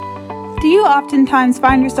Do you oftentimes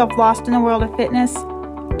find yourself lost in the world of fitness?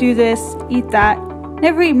 Do this, eat that,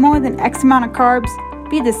 never eat more than X amount of carbs,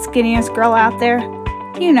 be the skinniest girl out there?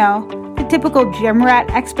 You know, the typical gym rat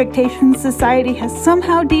expectations society has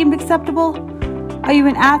somehow deemed acceptable? Are you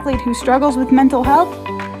an athlete who struggles with mental health?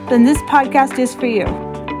 Then this podcast is for you.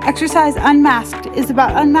 Exercise Unmasked is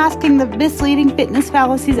about unmasking the misleading fitness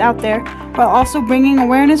fallacies out there while also bringing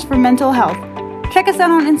awareness for mental health. Check us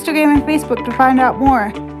out on Instagram and Facebook to find out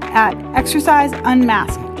more at Exercise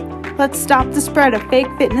Unmasked. Let's stop the spread of fake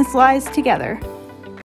fitness lies together.